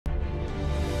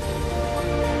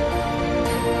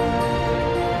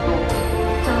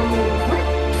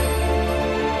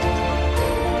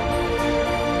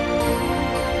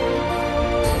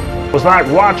was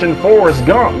like watching Forrest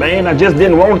Gump, man. I just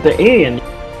didn't want it to end.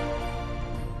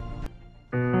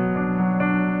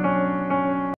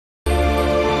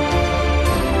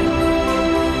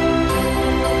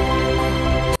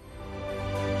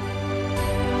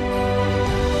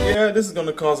 Yeah, this is going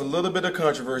to cause a little bit of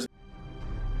controversy.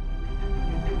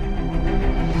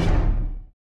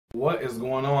 What is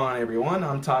going on, everyone?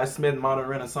 I'm Ty Smith, modern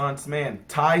Renaissance man.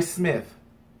 Ty Smith,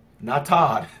 not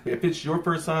Todd. If it's your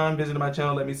first time visiting my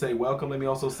channel, let me say welcome. Let me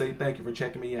also say thank you for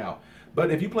checking me out. But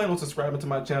if you plan on subscribing to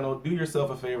my channel, do yourself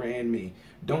a favor and me.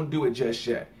 Don't do it just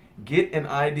yet. Get an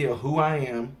idea of who I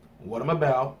am, what I'm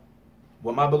about,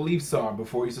 what my beliefs are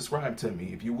before you subscribe to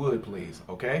me, if you would, please,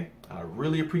 okay? I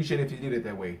really appreciate it if you did it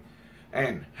that way.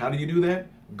 And how do you do that?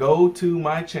 Go to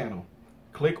my channel,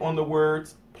 click on the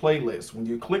words playlist. When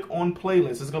you click on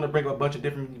playlist, it's going to bring up a bunch of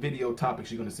different video topics.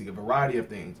 You're going to see a variety of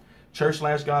things.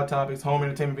 Church/God topics, home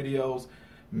entertainment videos,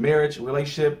 marriage,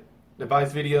 relationship,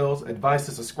 advice videos, advice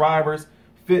to subscribers,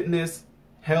 fitness,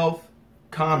 health,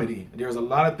 comedy. There's a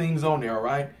lot of things on there, all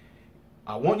right?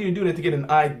 I want you to do that to get an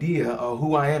idea of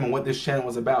who I am and what this channel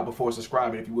is about before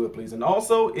subscribing, if you would, please. And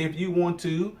also, if you want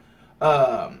to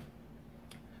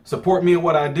support me in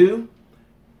what I do,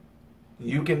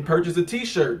 you can purchase a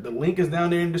t-shirt. The link is down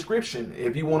there in the description.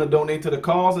 If you want to donate to the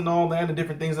cause and all that and the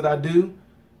different things that I do,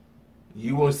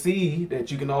 you will see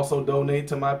that you can also donate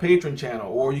to my Patreon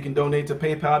channel, or you can donate to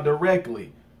PayPal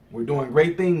directly. We're doing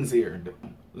great things here.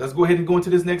 Let's go ahead and go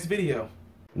into this next video.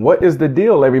 What is the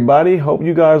deal, everybody? Hope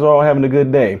you guys are all having a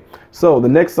good day. So the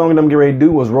next song that I'm getting ready to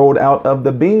do was Rolled Out of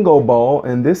the Bingo Ball,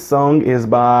 and this song is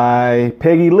by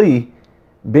Peggy Lee,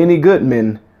 Benny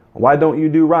Goodman, Why Don't You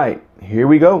Do Right? Here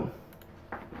we go.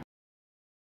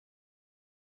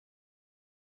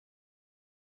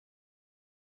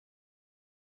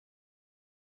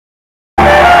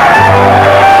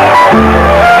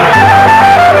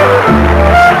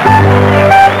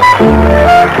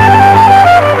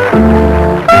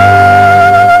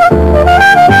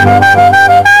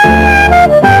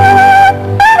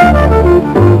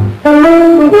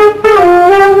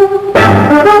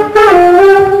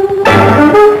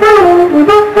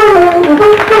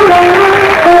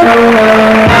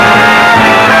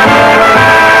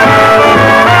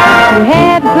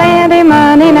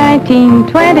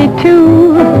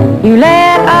 You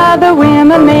let other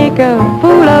women make a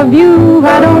fool of you.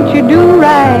 Why don't you do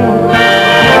right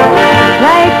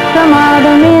like some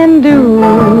other men do?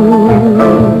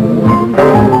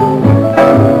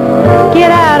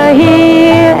 Get out of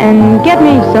here and get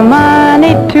me some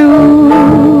money too.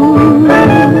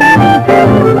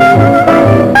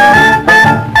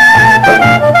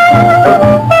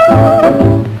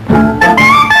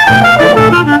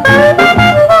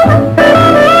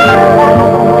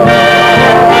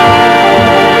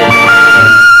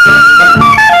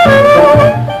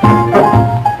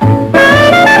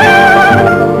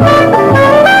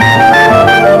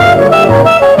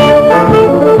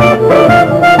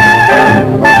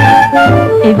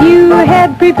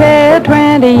 Prepared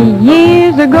 20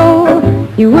 years ago,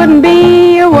 you wouldn't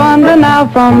be a wonder now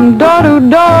from door to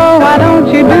door. Why don't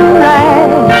you do right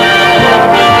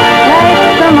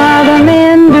like some other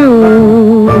men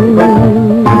do?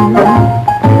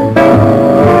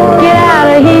 Get out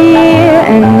of here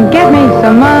and get me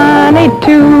some money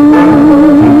too.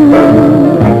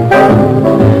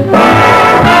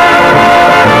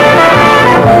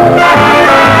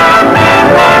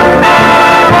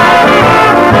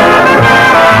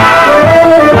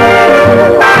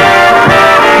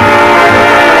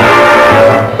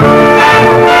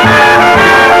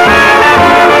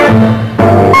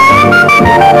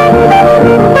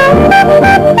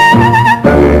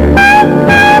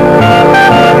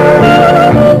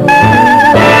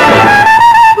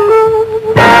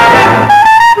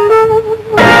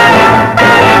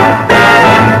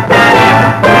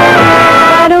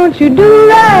 You do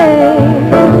right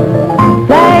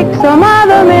like some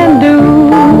other men do,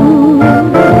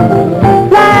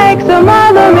 like some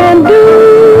other men do.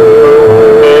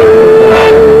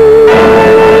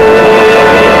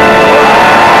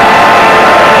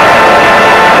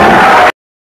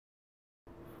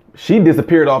 She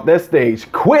disappeared off that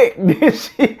stage quick, did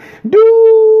she?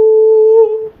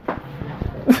 Do.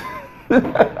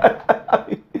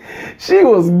 She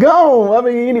was gone. I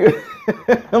mean, anyway.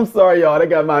 I'm sorry, y'all. That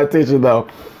got my attention, though.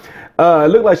 It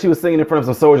looked like she was singing in front of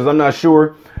some soldiers. I'm not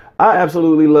sure. I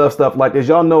absolutely love stuff like this.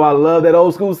 Y'all know I love that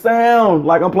old school sound.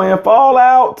 Like I'm playing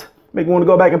Fallout. Make me want to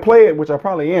go back and play it, which I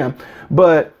probably am.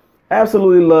 But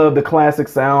absolutely love the classic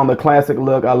sound, the classic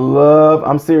look.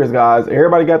 I'm serious, guys.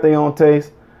 Everybody got their own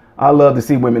taste. I love to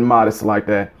see women modest like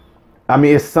that. I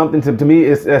mean, it's something to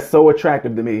me, that's so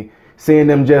attractive to me. seeing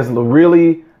them just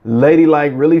really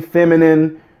ladylike, really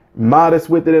feminine, modest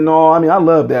with it and all. I mean, I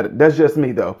love that. That's just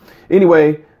me though.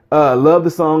 Anyway, love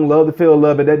the song, love the feel,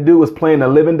 love it. That dude was playing the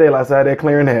living daylights out of that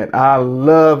clarinet. I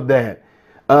love that.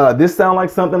 This sound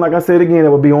like something, like I said again,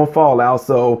 that would be on Fallout.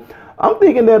 So I'm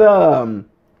thinking that,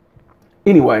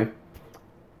 anyway,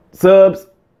 subs,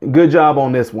 good job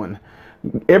on this one.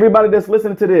 Everybody that's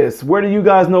listening to this, where do you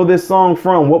guys know this song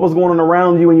from? What was going on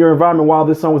around you in your environment while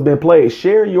this song was being played?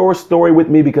 Share your story with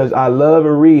me because I love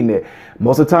reading it.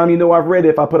 Most of the time, you know, I've read it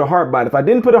if I put a heart by it. If I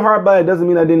didn't put a heart by it, it doesn't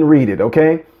mean I didn't read it,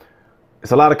 okay?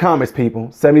 It's a lot of comments, people.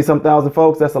 70-some thousand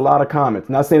folks, that's a lot of comments.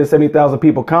 Not saying that 70,000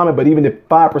 people comment, but even if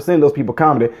 5% of those people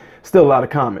commented, still a lot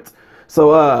of comments.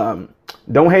 So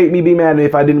don't hate me, be mad at me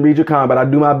if I didn't read your comment, but I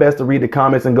do my best to read the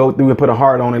comments and go through and put a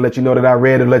heart on it, let you know that I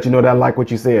read it, let you know that I like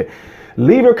what you said.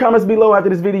 Leave your comments below after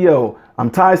this video. I'm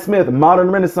Ty Smith,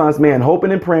 modern Renaissance man,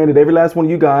 hoping and praying that every last one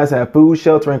of you guys have food,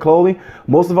 shelter, and clothing.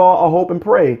 Most of all, I hope and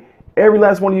pray every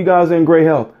last one of you guys are in great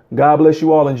health. God bless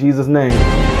you all in Jesus' name.